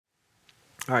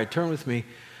All right, turn with me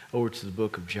over to the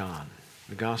book of John,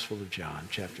 the Gospel of John,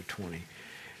 chapter 20.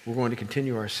 We're going to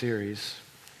continue our series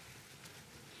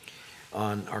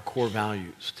on our core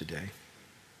values today.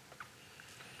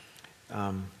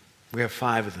 We have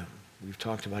 5 of them. We've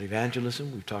talked about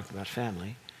evangelism, we've talked about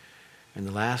family, and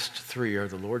the last 3 are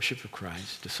the Lordship of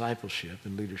Christ, discipleship,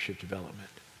 and leadership development.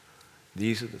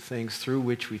 These are the things through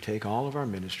which we take all of our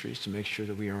ministries to make sure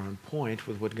that we are on point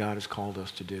with what God has called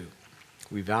us to do.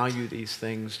 We value these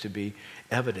things to be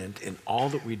evident in all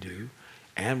that we do,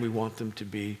 and we want them to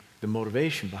be the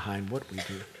motivation behind what we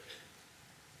do.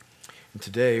 And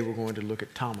today we're going to look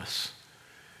at Thomas,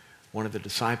 one of the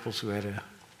disciples who had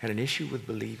an issue with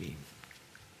believing.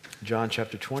 John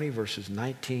chapter 20, verses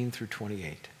 19 through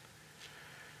 28.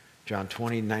 John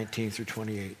 20, 19 through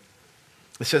 28.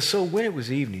 It says, "So when it was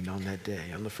evening on that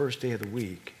day, on the first day of the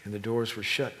week, and the doors were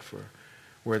shut for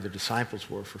where the disciples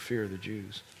were for fear of the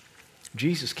Jews,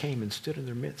 Jesus came and stood in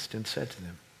their midst and said to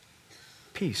them,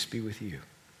 'Peace be with you.'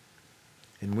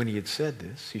 And when he had said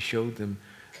this, he showed them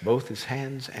both his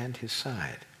hands and his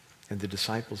side. And the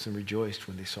disciples then rejoiced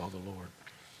when they saw the Lord.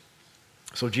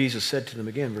 So Jesus said to them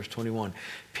again, verse 21,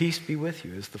 'Peace be with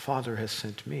you. As the Father has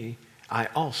sent me, I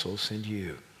also send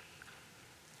you.'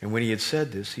 And when he had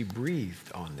said this, he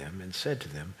breathed on them and said to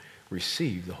them,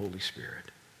 'Receive the Holy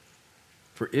Spirit.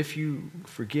 For if you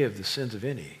forgive the sins of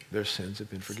any, their sins have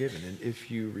been forgiven. And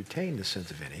if you retain the sins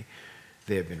of any,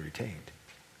 they have been retained.'"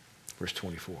 Verse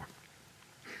 24.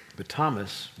 "But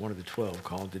Thomas, one of the 12,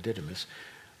 called Didymus,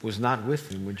 was not with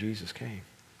them when Jesus came.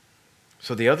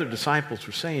 So the other disciples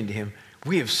were saying to him,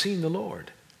 'We have seen the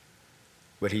Lord.'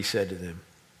 But he said to them,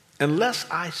 'Unless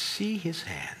I see his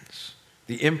hands,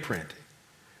 the imprint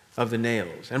of the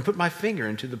nails, and put my finger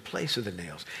into the place of the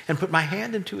nails, and put my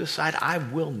hand into his side, I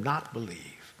will not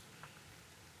believe.'"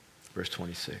 Verse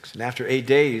 26. "And after 8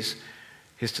 days,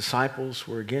 his disciples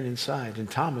were again inside,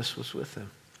 and Thomas was with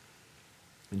them.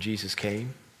 And Jesus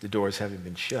came, the doors having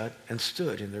been shut, and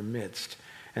stood in their midst,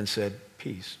 and said,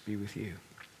 'Peace be with you.'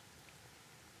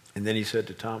 And then he said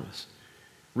to Thomas,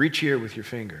 'Reach here with your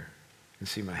finger and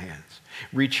see my hands.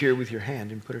 Reach here with your hand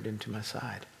and put it into my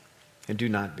side. And do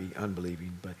not be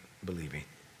unbelieving, but believing.'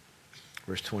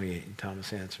 Verse 28, "And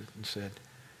Thomas answered and said,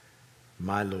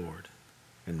 'My Lord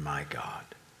and my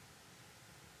God.'"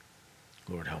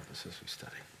 Lord, help us as we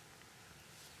study.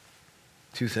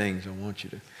 2 things I want you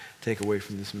to take away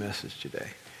from this message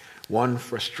today. 1,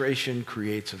 frustration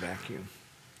creates a vacuum.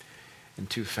 And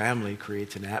 2, family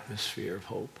creates an atmosphere of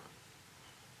hope.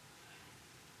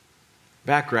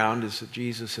 Background is that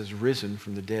Jesus has risen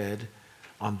from the dead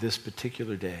on this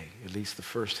particular day, at least the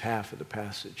first half of the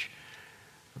passage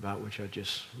about which I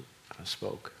just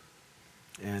spoke.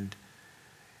 And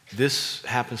this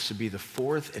happens to be the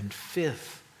 4th and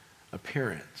 5th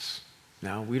appearance.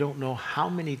 Now, we don't know how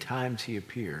many times he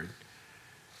appeared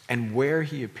and where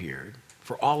he appeared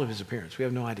for all of his appearances. We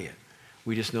have no idea.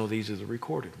 We just know these are the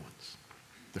recorded ones.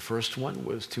 The first one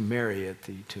was to Mary at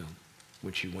the tomb,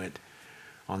 when she went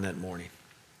on that morning.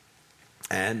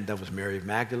 And that was Mary of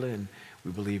Magdala, and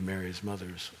we believe Mary's mother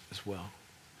as well.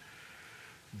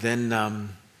 Then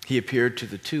he appeared to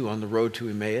the 2 on the road to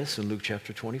Emmaus in Luke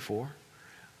chapter 24.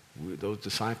 Those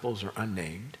disciples are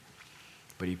unnamed,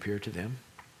 but he appeared to them.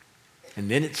 And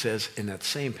then it says in that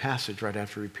same passage, right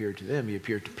after he appeared to them, he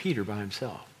appeared to Peter by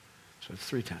himself. So it's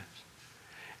 3 times.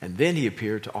 And then he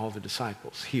appeared to all the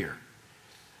disciples here,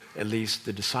 at least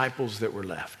the disciples that were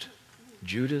left.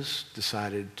 Judas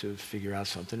decided to figure out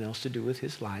something else to do with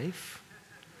his life.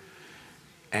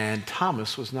 And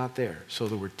Thomas was not there. So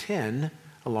there were 10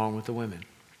 along with the women.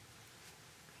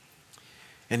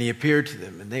 And he appeared to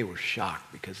them, and they were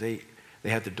shocked because they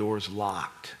had the doors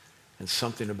locked. And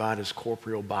something about his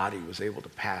corporeal body was able to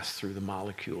pass through the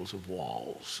molecules of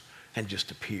walls and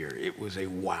just appear. It was a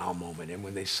wow moment. And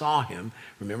when they saw him,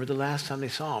 remember the last time they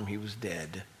saw him, he was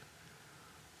dead.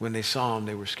 When they saw him,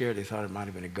 they were scared. They thought it might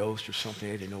have been a ghost or something.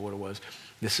 They didn't know what it was.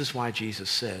 This is why Jesus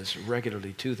says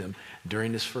regularly to them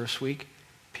during this first week,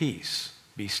 "Peace,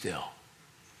 be still,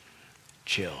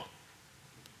 chill."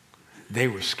 They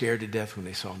were scared to death when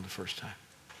they saw him the first time.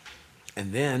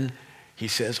 And then he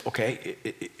says, "Okay,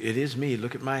 it is me.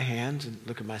 Look at my hands and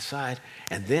look at my side."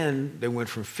 And then they went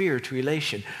from fear to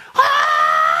elation.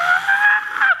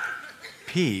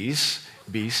 "Peace,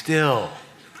 be still."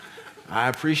 I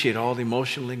appreciate all the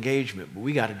emotional engagement, but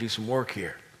we got to do some work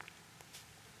here.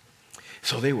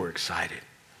 So they were excited.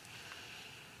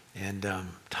 And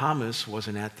Thomas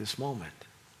wasn't at this moment.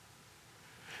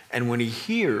 And when he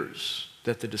hears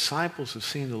that the disciples have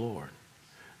seen the Lord,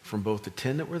 from both the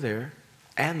 10 that were there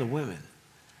and the women,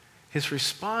 his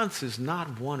response is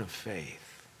not one of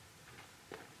faith.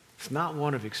 It's not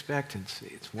one of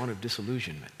expectancy. It's one of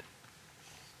disillusionment.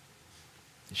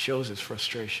 It shows his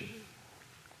frustration.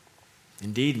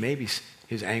 Indeed, maybe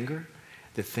his anger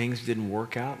that things didn't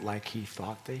work out like he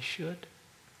thought they should.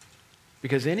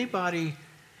 Because anybody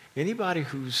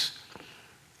who's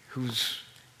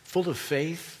full of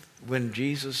faith when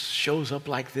Jesus shows up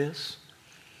like this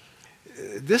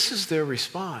is their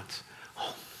response.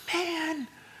 Oh man,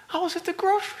 I was at the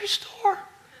grocery store.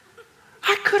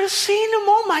 I could have seen him.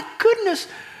 Oh my goodness,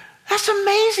 that's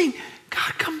amazing.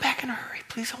 God, come back in a hurry,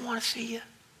 please. I want to see you.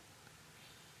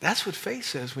 That's what faith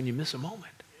says when you miss a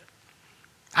moment.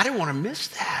 I didn't want to miss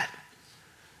that.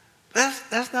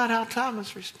 That's not how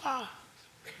Thomas responds.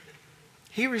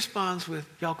 He responds with,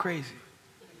 y'all crazy.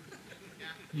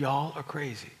 Y'all are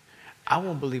crazy. I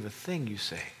won't believe a thing you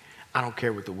say. I don't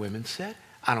care what the women said.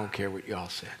 I don't care what y'all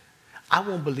said. I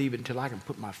won't believe it until I can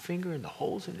put my finger in the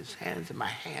holes in his hands and my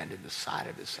hand in the side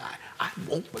of his side. I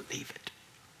won't believe it.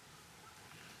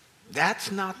 That's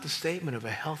not the statement of a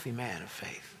healthy man of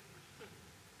faith.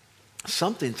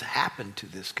 Something's happened to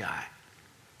this guy.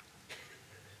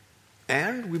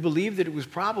 And we believe that it was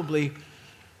probably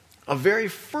a very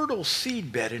fertile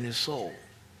seedbed in his soul,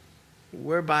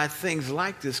 whereby things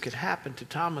like this could happen to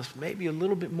Thomas maybe a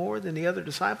little bit more than the other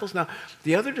disciples. Now,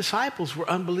 the other disciples were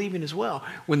unbelieving as well.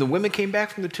 When the women came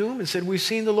back from the tomb and said, we've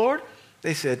seen the Lord,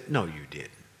 they said, no, you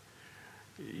didn't.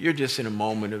 You're just in a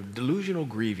moment of delusional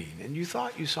grieving, and you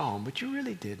thought you saw him, but you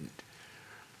really didn't.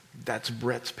 That's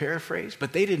Brett's paraphrase,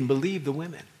 but they didn't believe the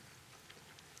women.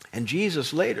 And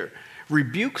Jesus later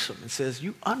rebukes them and says,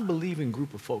 you unbelieving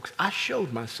group of folks, I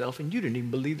showed myself and you didn't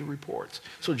even believe the reports.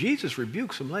 So Jesus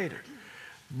rebukes them later.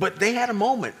 But they had a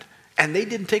moment, and they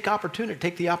didn't take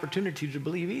the opportunity to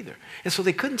believe either. And so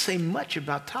they couldn't say much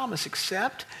about Thomas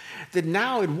except that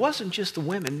now it wasn't just the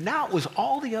women. Now it was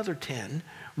all the other 10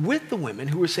 with the women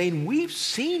who were saying, we've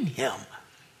seen him.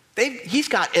 He's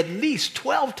got at least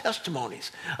 12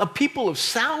 testimonies of people of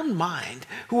sound mind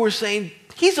who were saying,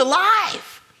 he's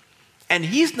alive. And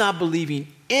he's not believing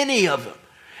any of them.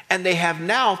 And they have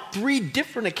now 3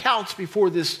 different accounts before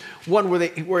this one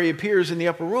where he appears in the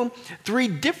upper room. 3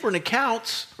 different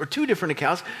accounts, or 2 different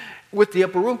accounts with the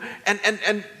upper room.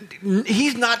 And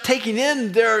he's not taking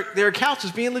in their accounts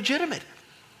as being legitimate.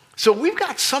 So we've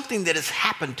got something that has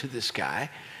happened to this guy.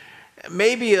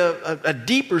 Maybe a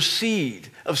deeper seed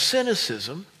of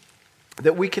cynicism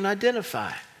that we can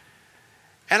identify.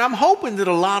 And I'm hoping that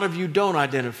a lot of you don't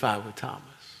identify with Thomas.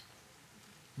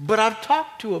 But I've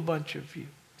talked to a bunch of you.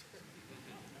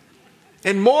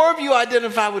 And more of you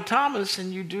identify with Thomas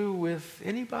than you do with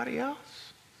anybody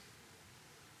else.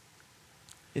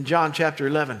 In John chapter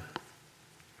 11,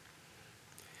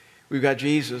 we've got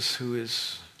Jesus who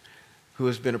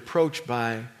has been approached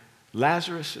by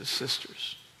Lazarus'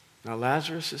 sisters. Now,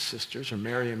 Lazarus' sisters are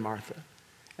Mary and Martha.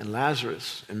 And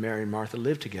Lazarus and Mary and Martha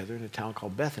lived together in a town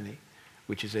called Bethany,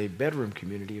 which is a bedroom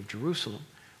community of Jerusalem,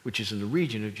 which is in the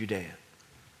region of Judea.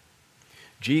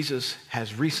 Jesus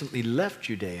has recently left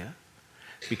Judea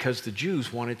because the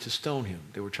Jews wanted to stone him.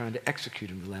 They were trying to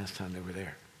execute him the last time they were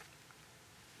there.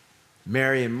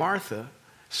 Mary and Martha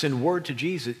send word to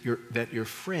Jesus that your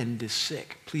friend is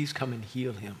sick. Please come and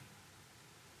heal him.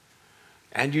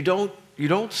 And you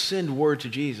don't send word to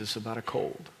Jesus about a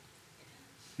cold.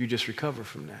 You just recover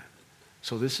from that.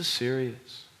 So this is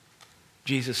serious.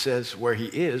 Jesus says where he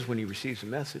is when he receives a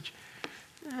message,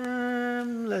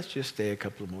 let's just stay a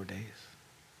couple of more days.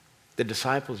 The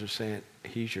disciples are saying,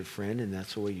 he's your friend and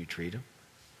that's the way you treat him?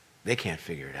 They can't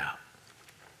figure it out.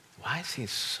 Why is he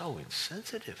so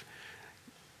insensitive?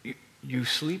 You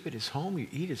sleep at his home, you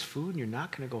eat his food, and you're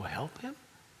not going to go help him?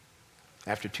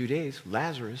 After 2 days,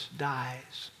 Lazarus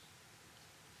dies.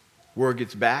 Word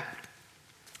gets back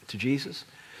to Jesus,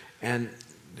 and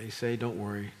they say, don't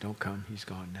worry, don't come, he's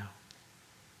gone now.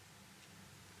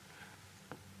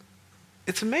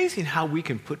 It's amazing how we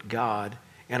can put God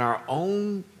in our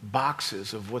own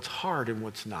boxes of what's hard and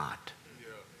what's not.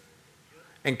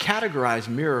 And categorize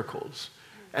miracles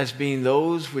as being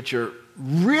those which are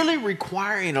really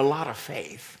requiring a lot of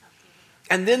faith,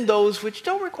 and then those which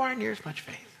don't require near as much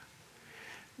faith.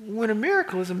 When a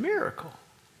miracle is a miracle,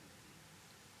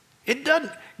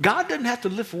 God doesn't have to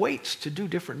lift weights to do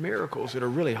different miracles that are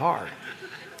really hard.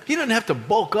 He doesn't have to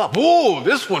bulk up. Oh,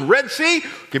 this one, Red Sea.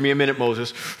 Give me a minute,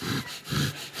 Moses.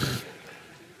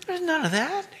 There's none of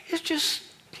that. It's just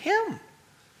him.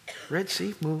 Red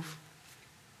Sea, move.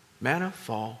 Manna,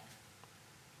 fall.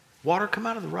 Water, come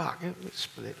out of the rock.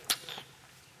 Split.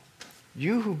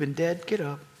 You who've been dead, get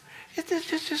up.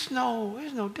 There's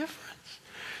no difference.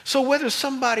 So whether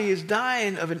somebody is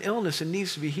dying of an illness and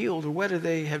needs to be healed, or whether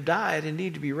they have died and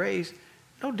need to be raised,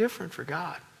 no different for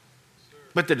God.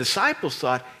 But the disciples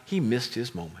thought he missed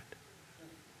his moment.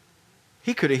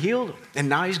 He could have healed him, and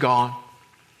now he's gone.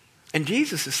 And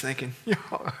Jesus is thinking,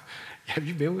 have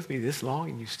you been with me this long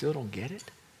and you still don't get it?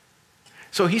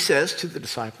 So he says to the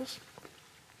disciples,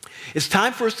 it's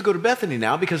time for us to go to Bethany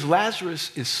now because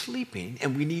Lazarus is sleeping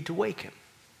and we need to wake him.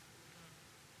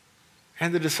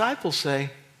 And the disciples say,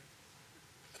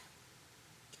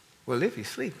 well, if he's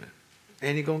sleeping,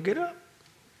 ain't he going to get up?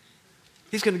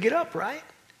 He's going to get up, right?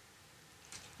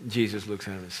 Jesus looks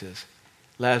at him and says,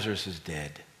 Lazarus is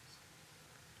dead.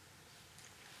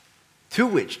 To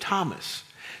which Thomas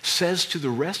says to the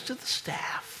rest of the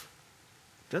staff,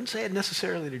 doesn't say it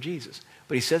necessarily to Jesus,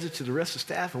 but he says it to the rest of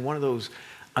the staff in one of those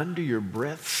under your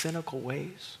breath cynical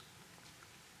ways.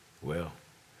 Well,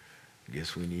 I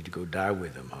guess we need to go die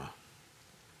with him, huh?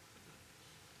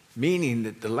 Meaning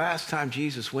that the last time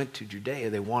Jesus went to Judea,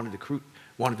 they wanted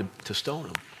to stone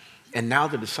him. And now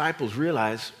the disciples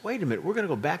realize, wait a minute, we're going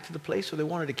to go back to the place where they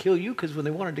wanted to kill you, because when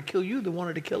they wanted to kill you, they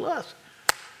wanted to kill us.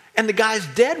 And the guy's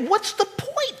dead. What's the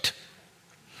point?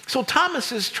 So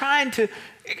Thomas is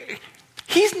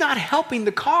he's not helping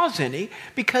the cause any,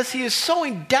 because he is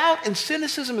sowing doubt and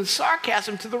cynicism and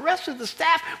sarcasm to the rest of the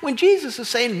staff when Jesus is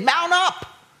saying, mount up.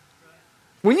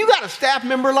 When you got a staff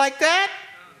member like that,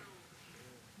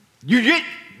 you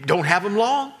don't have them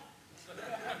long.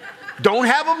 Don't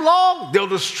have them long. They'll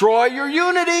destroy your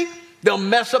unity. They'll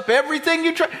mess up everything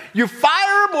you try. You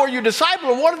fire them or you disciple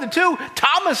them, one of the two.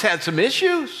 Thomas had some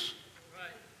issues.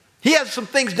 He had some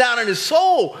things down in his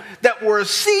soul that were a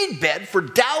seedbed for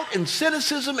doubt and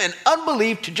cynicism and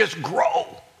unbelief to just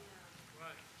grow.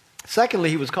 Secondly,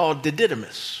 he was called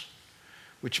Didymus,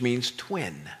 which means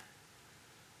twin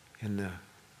in the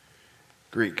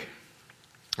Greek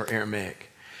or Aramaic.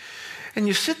 And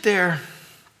you sit there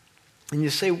and you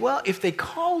say, well, if they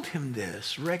called him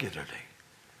this regularly,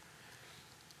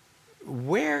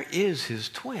 where is his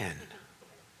twin?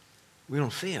 We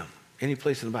don't see him any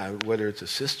place in the Bible, whether it's a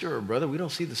sister or a brother. We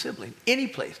don't see the sibling any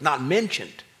place, not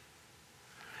mentioned.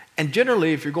 And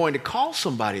generally, if you're going to call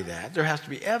somebody that, there has to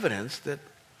be evidence that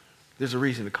there's a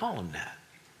reason to call him that.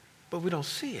 But we don't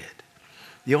see it.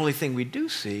 The only thing we do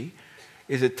see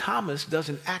is that Thomas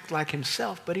doesn't act like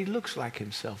himself, but he looks like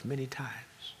himself many times.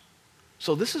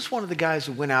 So this is one of the guys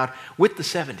who went out with the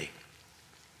 70.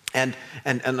 And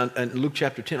Luke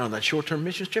chapter 10 on that short-term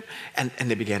mission trip, and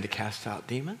they began to cast out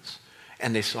demons.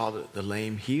 And they saw the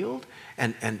lame healed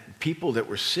and people that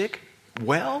were sick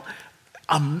well.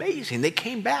 Amazing. They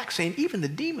came back saying, even the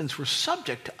demons were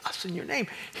subject to us in your name.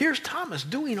 Here's Thomas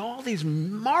doing all these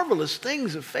marvelous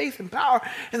things of faith and power.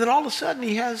 And then all of a sudden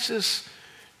he has this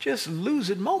just lose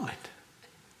it moment.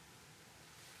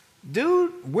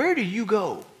 Dude, where do you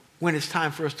go when it's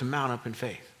time for us to mount up in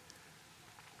faith?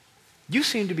 You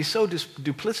seem to be so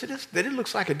duplicitous that it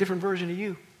looks like a different version of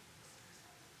you.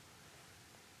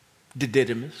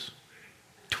 Didymus,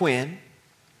 twin.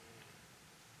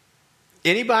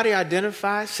 Anybody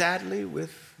identify, sadly,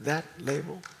 with that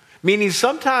label? Meaning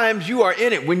sometimes you are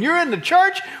in it. When you're in the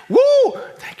church, woo!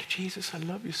 Thank you, Jesus. I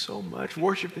love you so much.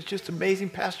 Worship is just amazing.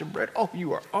 Pastor Brett, oh,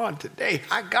 you are on today.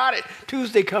 I got it.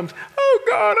 Tuesday comes. Oh,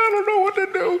 God, I don't know what to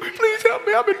do. Please help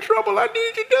me. I'm in trouble. I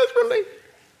need you desperately.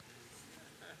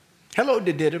 Hello,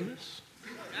 Didymus.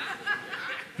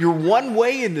 You're one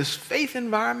way in this faith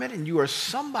environment, and you are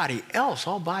somebody else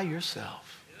all by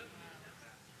yourself.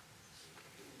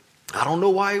 I don't know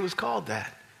why he was called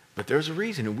that, but there's a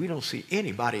reason, and we don't see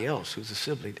anybody else who's a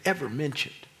sibling ever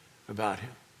mentioned about him.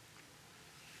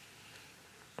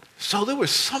 So there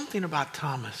was something about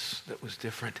Thomas that was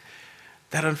different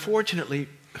that unfortunately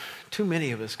too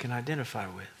many of us can identify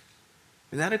with.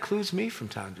 And that includes me from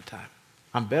time to time.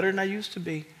 I'm better than I used to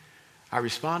be. I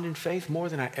respond in faith more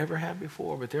than I ever have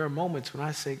before, but there are moments when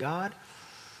I say, God,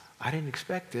 I didn't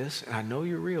expect this, and I know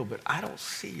you're real, but I don't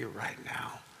see you right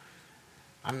now.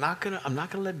 I'm not gonna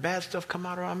let bad stuff come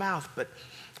out of my mouth, but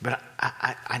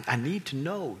I need to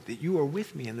know that you are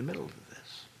with me in the middle of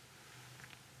this.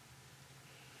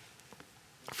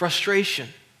 Frustration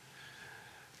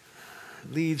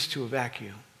leads to a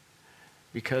vacuum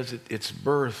because it's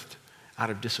birthed out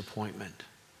of disappointment.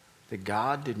 That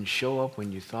God didn't show up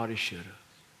when you thought he should have.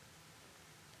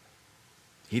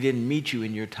 He didn't meet you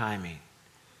in your timing.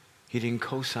 He didn't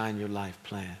co-sign your life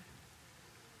plan.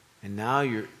 And now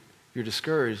you're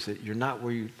discouraged that you're not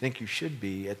where you think you should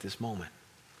be at this moment.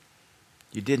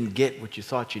 You didn't get what you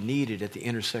thought you needed at the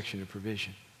intersection of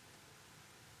provision.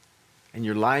 And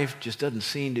your life just doesn't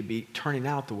seem to be turning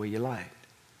out the way you liked.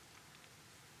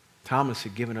 Thomas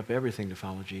had given up everything to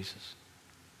follow Jesus.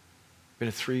 Been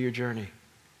a 3-year journey.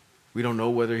 We don't know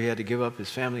whether he had to give up his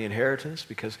family inheritance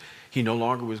because he no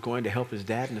longer was going to help his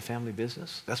dad in the family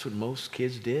business. That's what most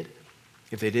kids did.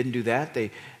 If they didn't do that,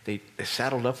 they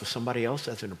saddled up with somebody else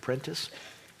as an apprentice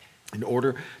in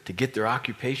order to get their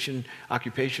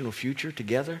occupational future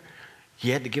together. He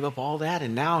had to give up all that,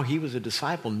 and now he was a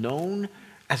disciple, known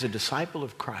as a disciple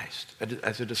of Christ,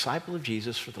 as a disciple of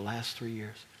Jesus for the last 3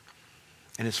 years.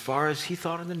 And as far as he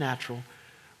thought in the natural,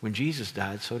 when Jesus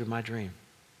died, so did my dream.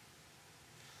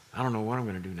 I don't know what I'm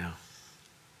going to do now.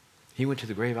 He went to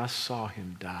the grave. I saw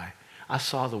him die. I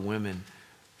saw the women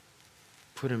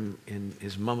put him in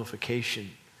his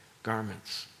mummification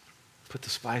garments, put the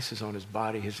spices on his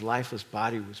body. His lifeless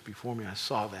body was before me. I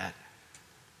saw that.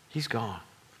 He's gone.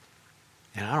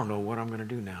 And I don't know what I'm going to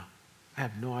do now. I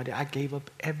have no idea. I gave up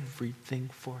everything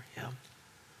for him.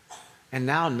 And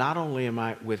now not only am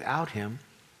I without him,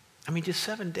 I mean, just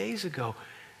 7 days ago,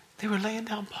 they were laying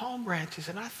down palm branches,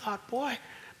 and I thought, boy,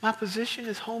 my position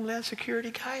as Homeland Security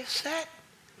guy is set.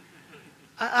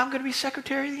 I'm going to be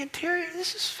Secretary of the Interior.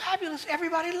 This is fabulous.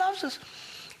 Everybody loves us.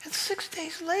 And 6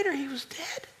 days later, he was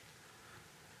dead.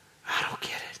 I don't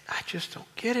get it. I just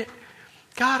don't get it.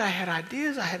 God, I had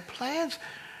ideas. I had plans.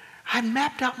 I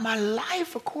mapped out my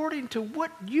life according to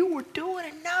what you were doing,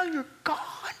 and now you're gone.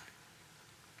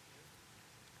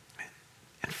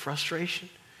 And frustration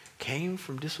came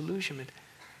from disillusionment,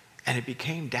 and it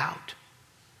became doubt.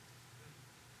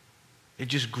 It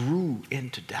just grew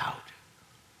into doubt.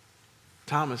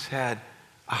 Thomas had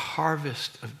a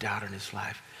harvest of doubt in his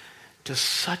life to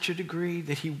such a degree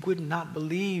that he would not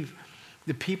believe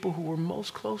the people who were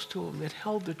most close to him, that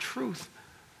held the truth,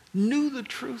 knew the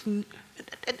truth,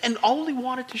 and only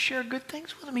wanted to share good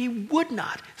things with him. He would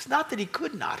not. It's not that he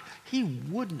could not. He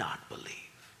would not believe.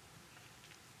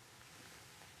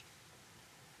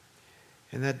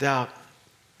 And that doubt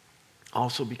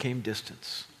also became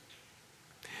distance.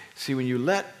 See, when you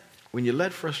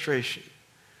let frustration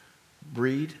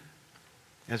breed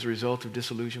as a result of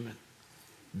disillusionment,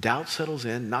 doubt settles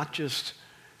in, not just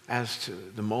as to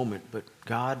the moment, but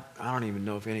God, I don't even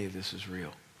know if any of this is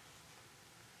real.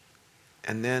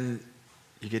 And then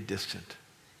you get distant.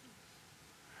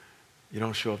 You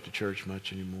don't show up to church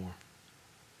much anymore.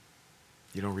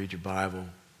 You don't read your Bible.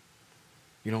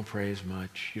 You don't pray as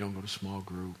much. You don't go to small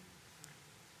group.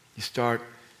 You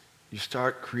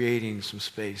start creating some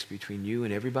space between you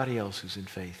and everybody else who's in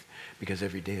faith, because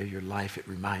every day of your life it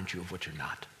reminds you of what you're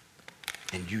not.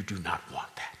 And you do not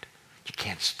want that. You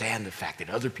can't stand the fact that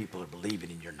other people are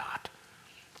believing and you're not.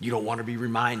 You don't want to be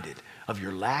reminded of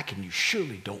your lack, and you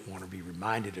surely don't want to be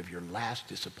reminded of your last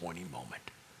disappointing moment.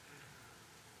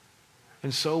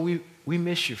 And so we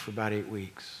miss you for about 8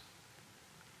 weeks.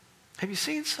 Have you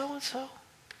seen so-and-so?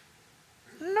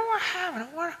 No, I haven't.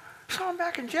 I saw him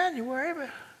back in January, but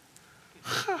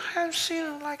I haven't seen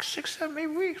him in like 6, 7, 8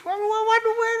 weeks. I wonder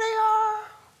where they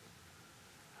are.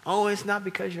 Oh, it's not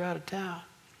because you're out of town.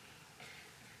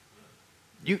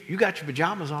 You got your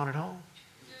pajamas on at home.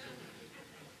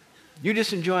 You're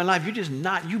just enjoying life.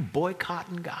 You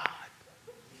boycotting God.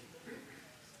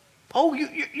 Oh,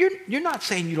 you're not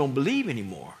saying you don't believe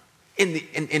anymore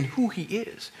in who he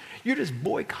is. You're just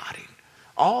boycotting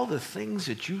all the things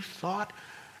that you thought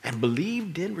and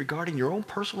believed in regarding your own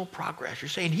personal progress. You're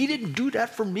saying, he didn't do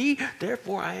that for me,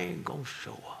 therefore I ain't going to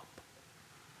show up.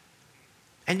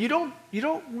 And you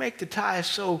don't make the tie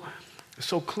so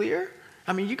clear.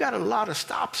 I mean, you got a lot of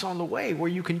stops on the way where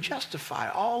you can justify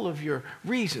all of your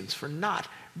reasons for not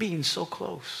being so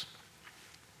close.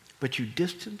 But you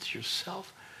distance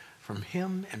yourself from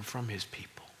him and from his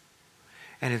people.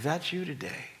 And if that's you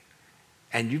today,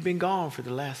 and you've been gone for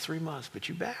the last 3 months, but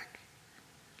you're back,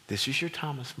 this is your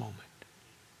Thomas moment.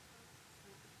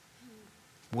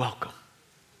 Welcome.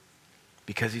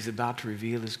 Because he's about to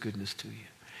reveal his goodness to you.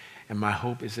 And my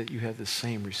hope is that you have the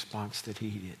same response that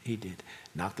he did.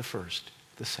 Not the first,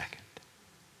 the second.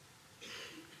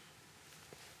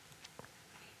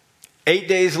 8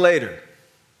 days later.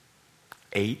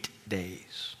 8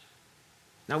 days.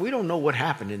 Now, we don't know what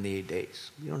happened in the 8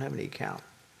 days. We don't have any account.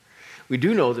 We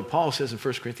do know that Paul says in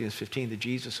 1 Corinthians 15 that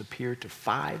Jesus appeared to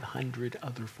 500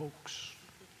 other folks.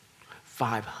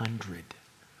 500.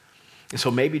 And so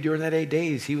maybe during that 8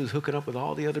 days, he was hooking up with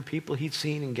all the other people he'd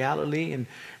seen in Galilee, and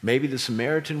maybe the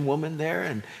Samaritan woman there,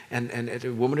 and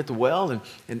the woman at the well,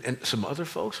 and some other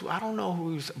folks. I don't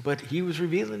know but he was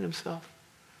revealing himself.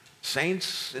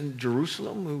 Saints in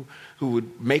Jerusalem who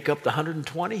would make up the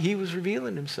 120, he was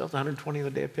revealing himself, the 120 on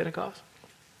the day of Pentecost.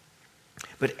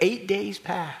 But 8 days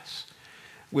passed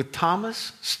with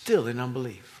Thomas still in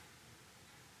unbelief.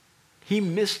 He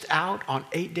missed out on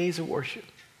 8 days of worship.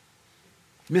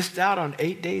 Missed out on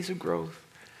 8 days of growth.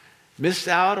 Missed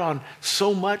out on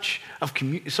so much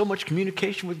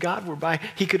communication with God whereby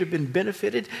he could have been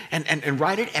benefited and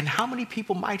righted. And how many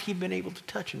people might he have been able to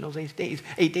touch in those 8 days?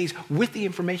 8 days with the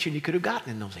information he could have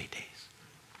gotten in those 8 days.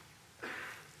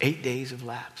 8 days of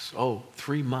lapse.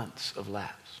 3 months of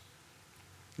lapse.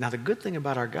 Now the good thing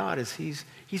about our God is he's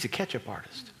a catch-up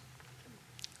artist.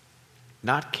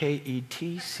 Not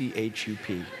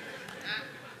K-E-T-C-H-U-P.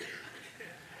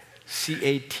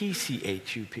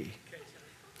 C-A-T-C-H-U-P.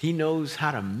 He knows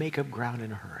how to make up ground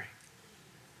in a hurry.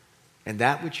 And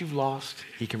that which you've lost,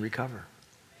 he can recover.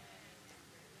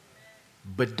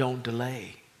 But don't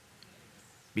delay,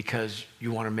 because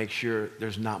you want to make sure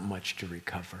there's not much to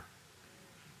recover.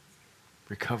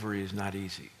 Recovery is not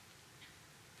easy.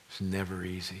 It's never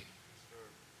easy.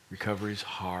 Recovery is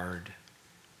hard.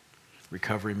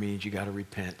 Recovery means you got to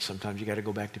repent. Sometimes you got to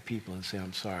go back to people and say,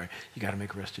 I'm sorry. You got to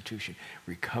make restitution.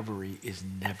 Recovery is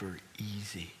never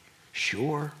easy.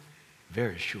 Sure,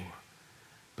 very sure,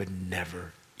 but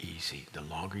never easy. The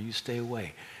longer you stay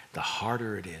away, the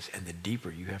harder it is, and the deeper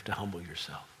you have to humble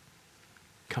yourself.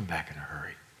 Come back in a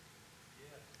hurry.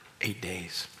 8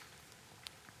 days.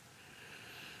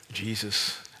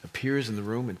 Jesus appears in the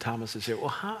room, and Thomas is there. Well,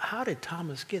 how did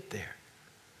Thomas get there?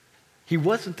 He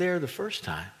wasn't there the first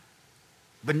time,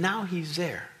 but now he's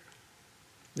there.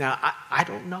 Now, I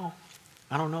don't know.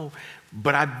 I don't know.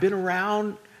 But I've been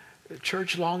around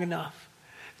church long enough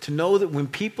to know that when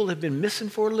people have been missing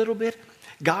for a little bit,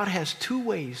 God has 2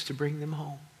 ways to bring them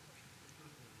home.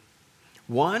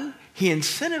 One, he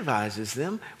incentivizes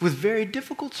them with very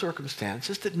difficult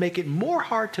circumstances that make it more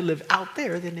hard to live out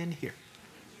there than in here.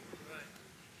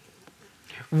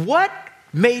 What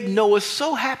made Noah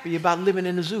so happy about living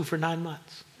in a zoo for 9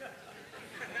 months?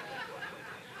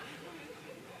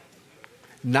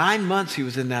 9 months he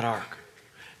was in that ark.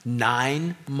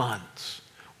 9 months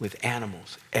with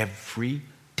animals every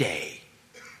day.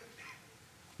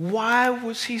 Why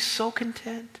was he so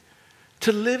content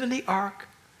to live in the ark,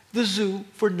 the zoo,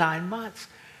 for 9 months?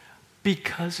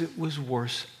 Because it was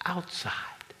worse outside.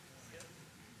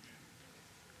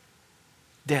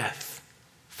 Death,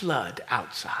 flood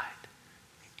outside.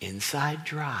 Inside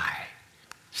dry.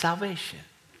 Salvation,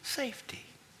 safety.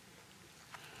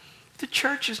 The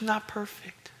church is not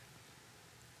perfect.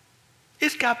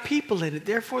 It's got people in it,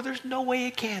 therefore there's no way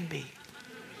it can be.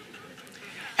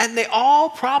 And they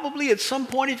all probably at some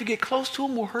point, if you get close to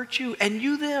them, will hurt you, and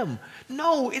you them.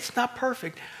 No, it's not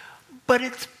perfect. But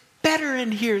it's better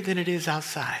in here than it is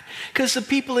outside. Because the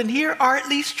people in here are at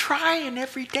least trying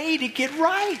every day to get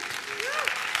right.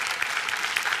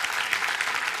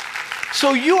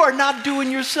 So you are not doing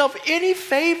yourself any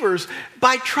favors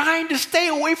by trying to stay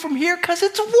away from here, because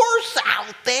it's worse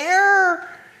out there.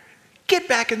 Get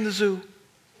back in the zoo.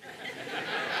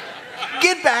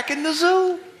 Get back in the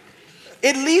zoo.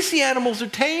 At least the animals are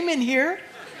tame in here.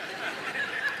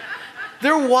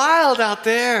 They're wild out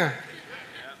there.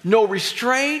 No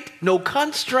restraint, no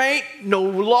constraint, no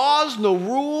laws, no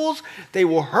rules. They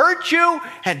will hurt you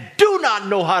and do not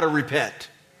know how to repent.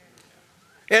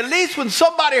 At least when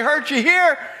somebody hurts you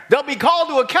here, they'll be called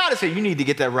to account and say, you need to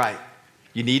get that right.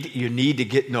 You need to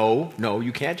get, no,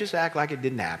 you can't just act like it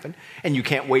didn't happen. And you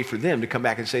can't wait for them to come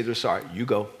back and say they're sorry. You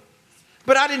go.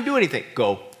 But I didn't do anything.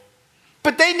 Go.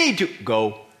 But they need to.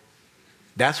 Go.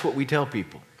 That's what we tell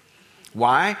people.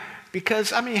 Why?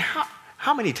 Because,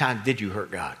 how many times did you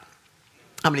hurt God?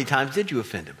 How many times did you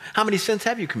offend him? How many sins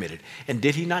have you committed? And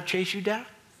did he not chase you down?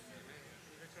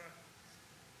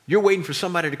 You're waiting for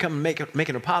somebody to come and make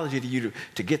an apology to you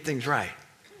to get things right.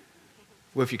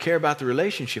 Well, if you care about the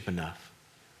relationship enough,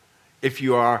 if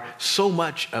you are so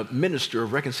much a minister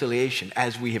of reconciliation,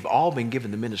 as we have all been given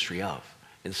the ministry of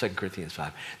in 2 Corinthians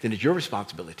 5, then it's your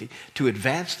responsibility to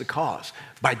advance the cause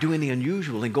by doing the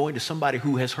unusual and going to somebody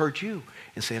who has hurt you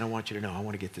and saying, I want you to know, I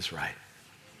want to get this right.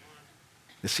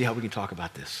 Let's see how we can talk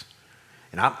about this.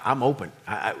 And I'm open.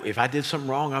 If I did something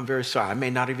wrong, I'm very sorry. I may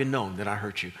not even know that I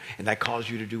hurt you and that caused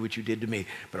you to do what you did to me.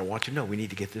 But I want you to know we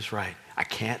need to get this right. I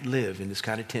can't live in this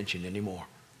kind of tension anymore.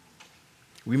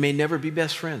 We may never be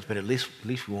best friends, but at least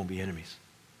we won't be enemies.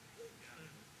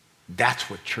 That's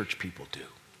what church people do.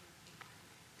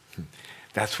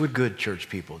 That's what good church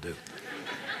people do.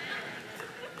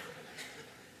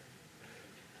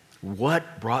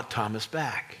 What brought Thomas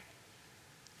back?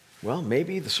 Well,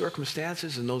 maybe the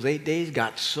circumstances in those 8 days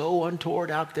got so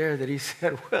untoward out there that he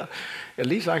said, well, at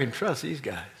least I can trust these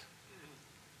guys.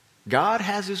 God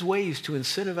has his ways to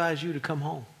incentivize you to come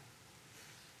home.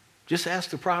 Just ask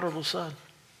the prodigal son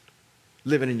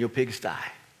living in your pigsty,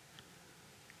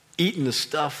 eating the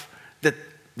stuff that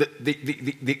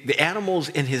The animals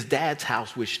in his dad's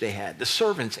house wished they had. The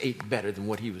servants ate better than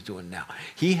what he was doing now.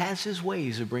 He has his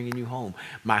ways of bringing you home.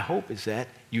 My hope is that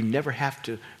you never have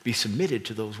to be submitted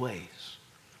to those ways.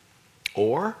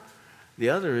 Or the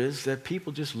other is that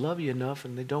people just love you enough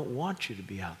and they don't want you to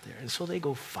be out there. And so they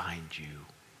go find you.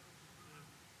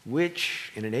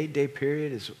 Which, in an 8-day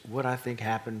period, is what I think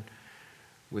happened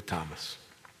with Thomas.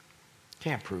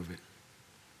 Can't prove it.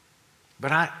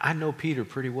 But I know Peter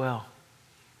pretty well.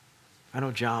 I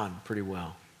know John pretty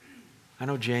well. I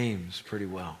know James pretty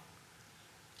well.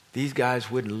 These guys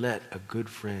wouldn't let a good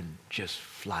friend just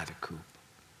fly the coop.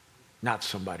 Not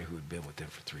somebody who had been with them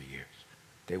for 3 years.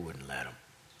 They wouldn't let him.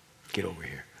 Get over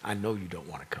here. I know you don't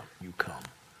want to come. You come.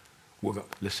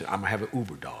 Listen, I'm going to have an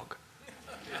Uber dog.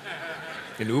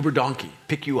 An Uber donkey.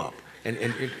 Pick you up. And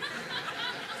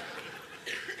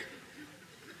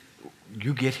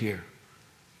you get here.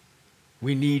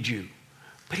 We need you.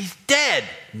 But he's dead.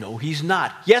 No, he's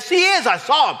not. Yes, he is. I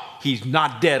saw him. He's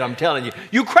not dead, I'm telling you.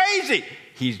 You crazy.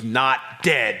 He's not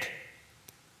dead.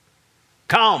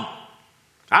 Come.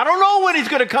 I don't know when he's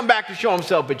going to come back to show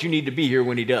himself, but you need to be here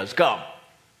when he does. Come.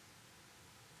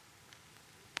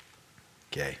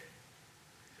 Okay.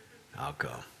 I'll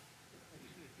come.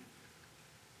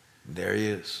 There he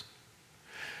is.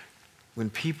 When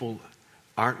people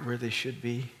aren't where they should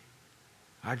be,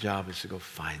 our job is to go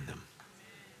find them,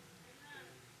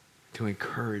 to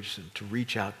encourage them, to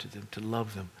reach out to them, to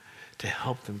love them, to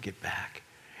help them get back.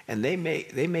 And they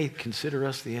may consider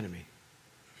us the enemy.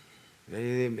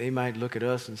 They might look at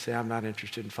us and say, I'm not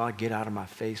interested in following. Get out of my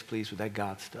face, please, with that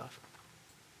God stuff.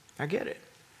 I get it.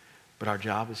 But our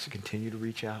job is to continue to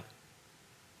reach out.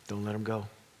 Don't let them go.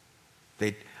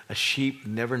 A sheep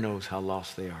never knows how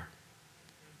lost they are.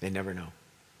 They never know.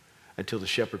 Until the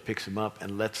shepherd picks them up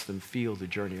and lets them feel the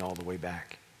journey all the way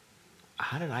back.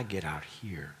 How did I get out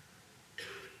here?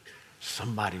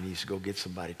 Somebody needs to go get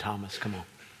somebody. Thomas, come on.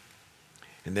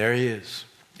 And there he is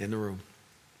in the room.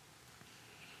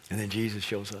 And then Jesus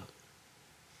shows up.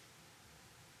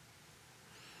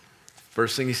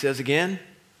 First thing he says again,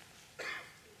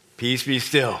 peace be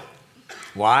still.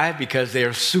 Why? Because they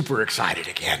are super excited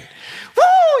again. Woo!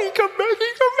 He come back,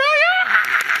 he come back.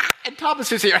 Ah! And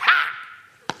Thomas is here. Ha!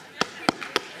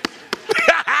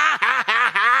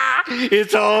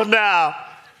 It's on now.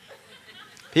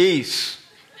 Peace.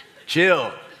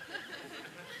 Chill.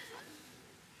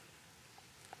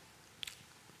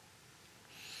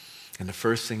 And the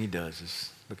first thing he does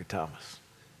is look at Thomas.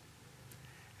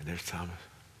 And there's Thomas.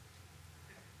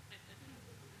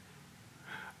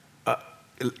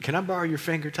 Can I borrow your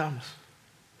finger, Thomas?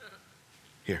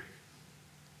 Here.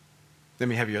 Let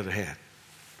me have your other hand.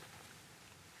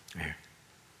 Here.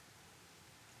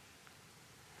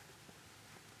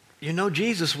 You know,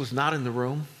 Jesus was not in the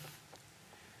room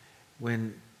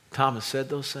when Thomas said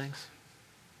those things.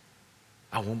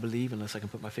 I won't believe unless I can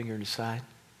put my finger in his side.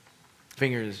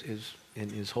 Finger is in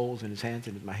his holes in his hands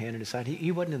and my hand in his side.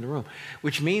 He wasn't in the room,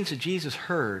 which means that Jesus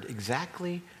heard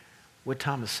exactly what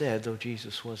Thomas said, though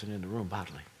Jesus wasn't in the room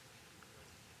bodily.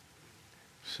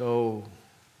 So,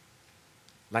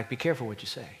 be careful what you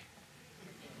say,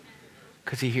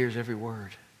 because he hears every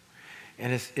word.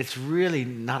 And it's really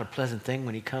not a pleasant thing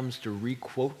when he comes to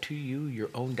re-quote to you your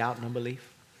own doubt and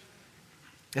unbelief.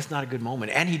 That's not a good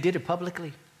moment. And he did it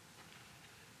publicly.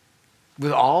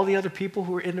 With all the other people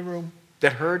who were in the room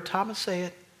that heard Thomas say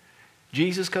it,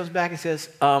 Jesus comes back and says,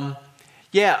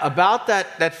 yeah, about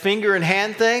that finger and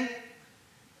hand thing,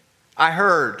 I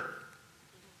heard.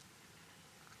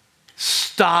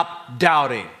 Stop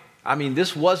doubting. I mean,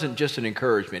 this wasn't just an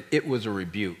encouragement. It was a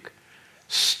rebuke.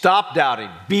 Stop doubting.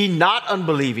 Be not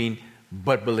unbelieving,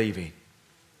 but believing.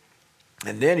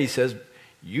 And then he says,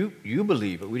 you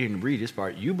believe. But we didn't read this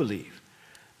part. You believe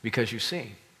because you've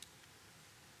seen.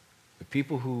 The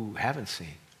people who haven't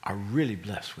seen are really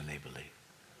blessed when they believe.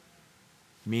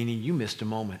 Meaning you missed a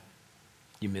moment.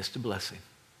 You missed a blessing.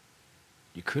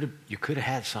 You could have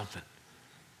had something,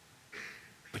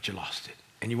 but you lost it.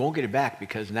 And you won't get it back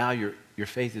because now your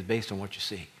faith is based on what you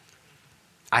see.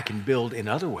 I can build in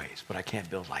other ways, but I can't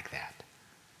build like that.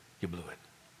 You blew it.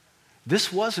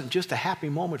 This wasn't just a happy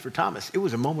moment for Thomas. It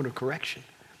was a moment of correction.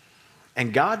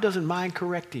 And God doesn't mind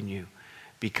correcting you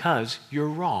because you're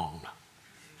wrong.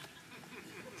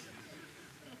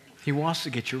 He wants to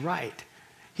get you right.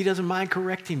 He doesn't mind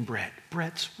correcting Brett.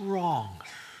 Brett's wrong.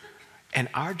 And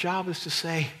our job is to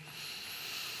say,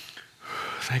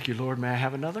 thank you, Lord. May I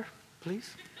have another,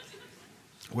 please?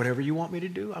 Whatever you want me to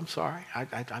do, I'm sorry.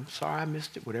 I'm sorry I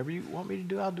missed it. Whatever you want me to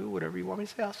do, I'll do. Whatever you want me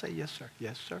to say, I'll say, yes, sir.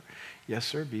 Yes, sir. Yes,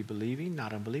 sir. Be believing,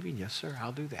 not unbelieving. Yes, sir.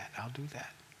 I'll do that. I'll do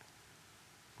that.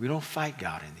 We don't fight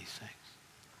God in these things.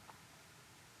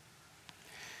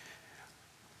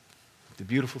 the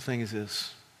beautiful thing is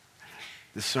this.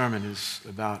 This sermon is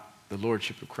about the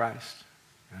Lordship of Christ.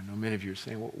 I know many of you are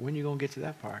saying, well, when are you going to get to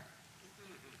that part?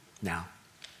 Now.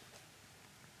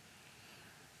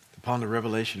 Upon the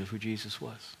revelation of who Jesus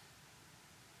was.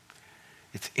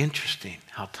 It's interesting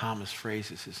how Thomas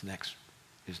phrases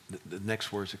the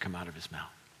next words that come out of his mouth.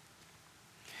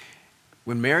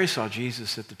 When Mary saw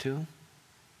Jesus at the tomb,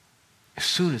 as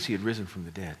soon as he had risen from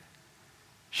the dead,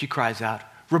 she cries out,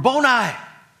 Rabboni,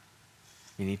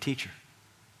 meaning teacher.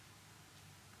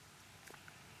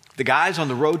 The guys on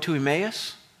the road to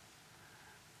Emmaus,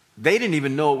 they didn't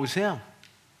even know it was him.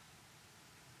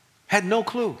 Had no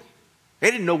clue. They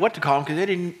didn't know what to call him because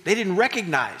they didn't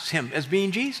recognize him as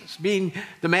being Jesus, being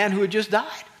the man who had just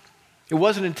died. It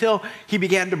wasn't until he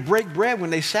began to break bread when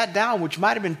they sat down, which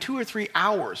might have been 2 or 3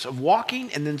 hours of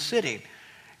walking and then sitting.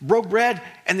 Broke bread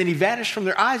and then he vanished from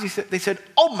their eyes. They said,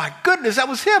 oh my goodness, that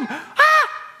was him. Ah!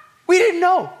 We didn't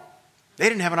know. They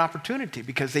didn't have an opportunity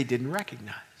because they didn't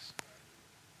recognize.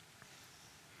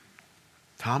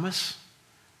 Thomas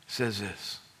says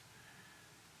this,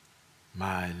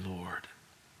 my Lord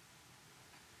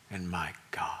and my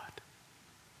God.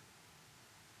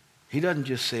 He doesn't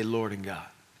just say Lord and God.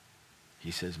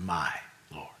 He says my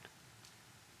Lord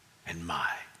and my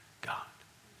God.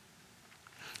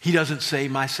 He doesn't say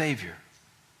my Savior.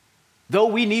 Though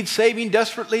we need saving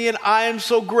desperately, and I am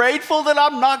so grateful that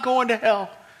I'm not going to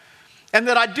hell and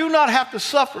that I do not have to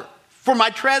suffer for my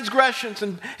transgressions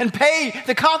and pay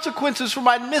the consequences for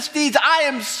my misdeeds. I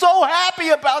am so happy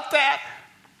about that.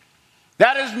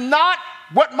 That is not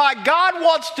what my God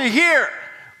wants to hear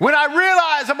when I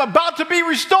realize I'm about to be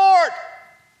restored.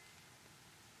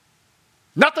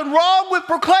 Nothing wrong with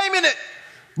proclaiming it,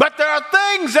 but there are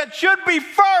things that should be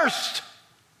first.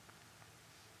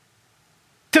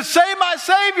 To say my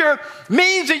Savior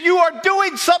means that you are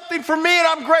doing something for me and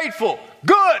I'm grateful.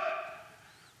 Good.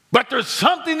 But there's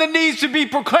something that needs to be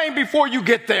proclaimed before you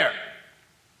get there.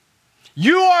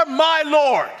 You are my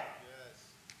Lord.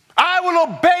 I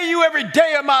will obey you every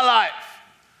day of my life.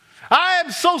 I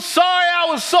am so sorry I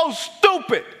was so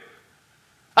stupid.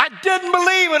 I didn't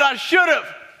believe it. I should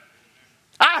have.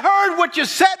 I heard what you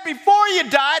said before you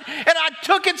died, and I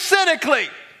took it cynically.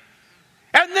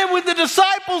 And then when the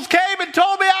disciples came and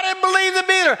told me, I didn't believe them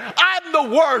either. I'm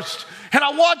the worst. And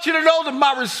I want you to know that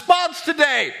my response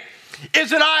today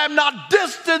is that I am not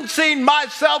distancing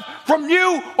myself from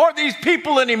you or these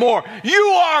people anymore. You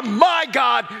are my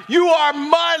God. You are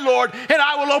my Lord. And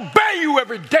I will obey you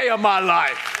every day of my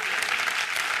life.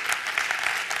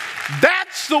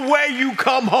 That's the way you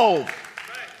come home.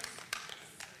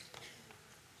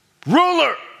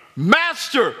 Ruler,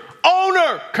 master,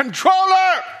 owner,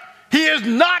 controller. He is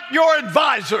not your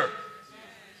advisor.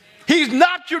 He's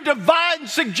not your divine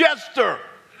suggester.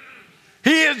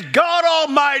 He is God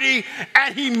Almighty,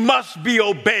 and he must be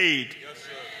obeyed.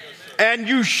 And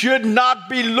you should not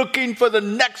be looking for the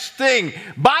next thing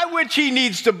by which he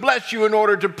needs to bless you in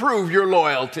order to prove your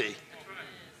loyalty.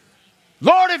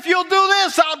 Lord, if you'll do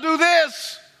this, I'll do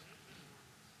this.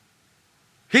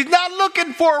 He's not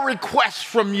looking for a request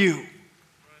from you.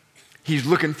 He's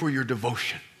looking for your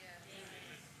devotion.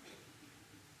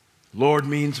 Lord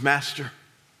means master,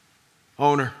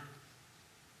 owner,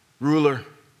 ruler.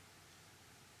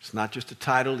 It's not just a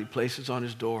title he places on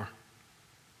his door.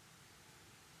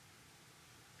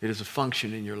 It is a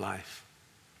function in your life.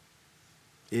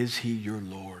 Is he your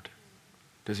Lord?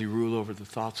 Does he rule over the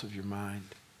thoughts of your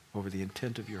mind, over the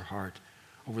intent of your heart,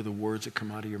 over the words that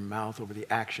come out of your mouth, over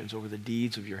the actions, over the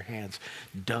deeds of your hands?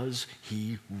 Does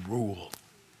he rule?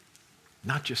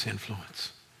 Not just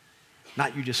influence.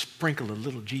 Not you just sprinkle a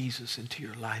little Jesus into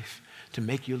your life to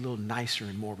make you a little nicer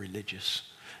and more religious.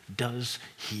 Does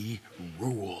he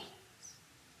rule?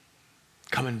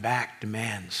 Coming back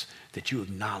demands that you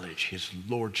acknowledge his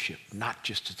lordship, not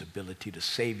just his ability to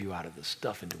save you out of the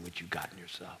stuff into which you've gotten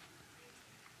yourself.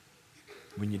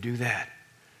 When you do that,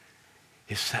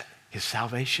 his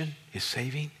salvation, his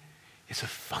saving, is a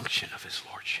function of his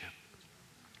lordship.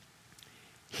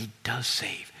 He does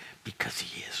save because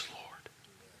he is Lord.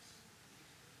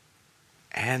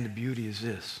 And the beauty is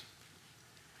this.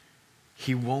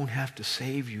 He won't have to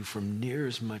save you from near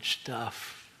as much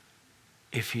stuff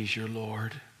if he's your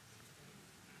Lord.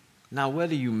 Now,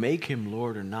 whether you make him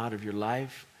Lord or not of your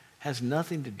life has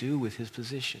nothing to do with his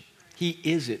position. He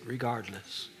is it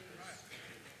regardless.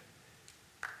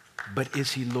 But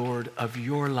is he Lord of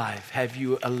your life? Have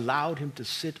you allowed him to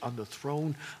sit on the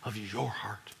throne of your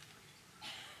heart?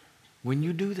 When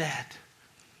you do that,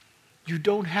 you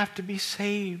don't have to be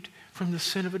saved from the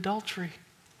sin of adultery.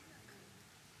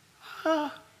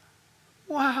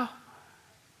 Wow.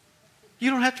 You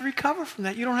don't have to recover from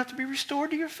that. You don't have to be restored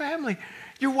to your family.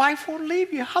 Your wife won't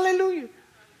leave you. Hallelujah.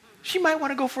 She might want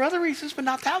to go for other reasons, but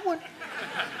not that one.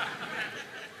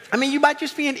 I mean, you might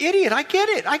just be an idiot. I get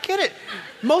it. I get it.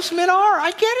 Most men are.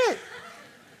 I get it.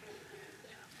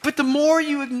 But the more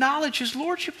you acknowledge his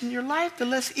lordship in your life, the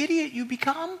less idiot you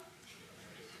become.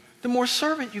 The more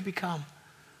servant you become.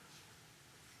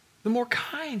 The more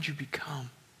kind you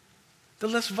become. The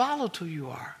less volatile you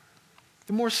are.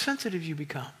 The more sensitive you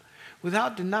become.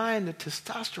 Without denying the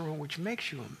testosterone which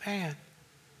makes you a man.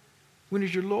 When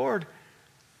he's your Lord,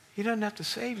 he doesn't have to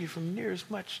save you from near as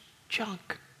much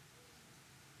junk.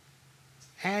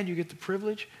 And you get the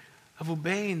privilege of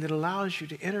obeying that allows you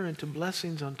to enter into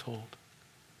blessings untold.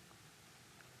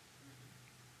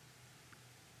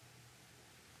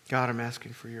 God, I'm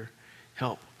asking for your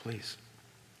help, please.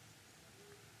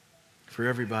 For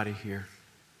everybody here,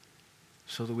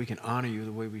 so that we can honor you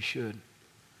the way we should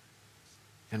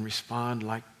and respond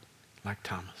like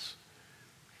Thomas,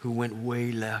 who went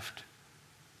way left.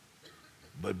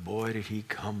 But boy, did he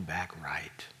come back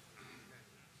right.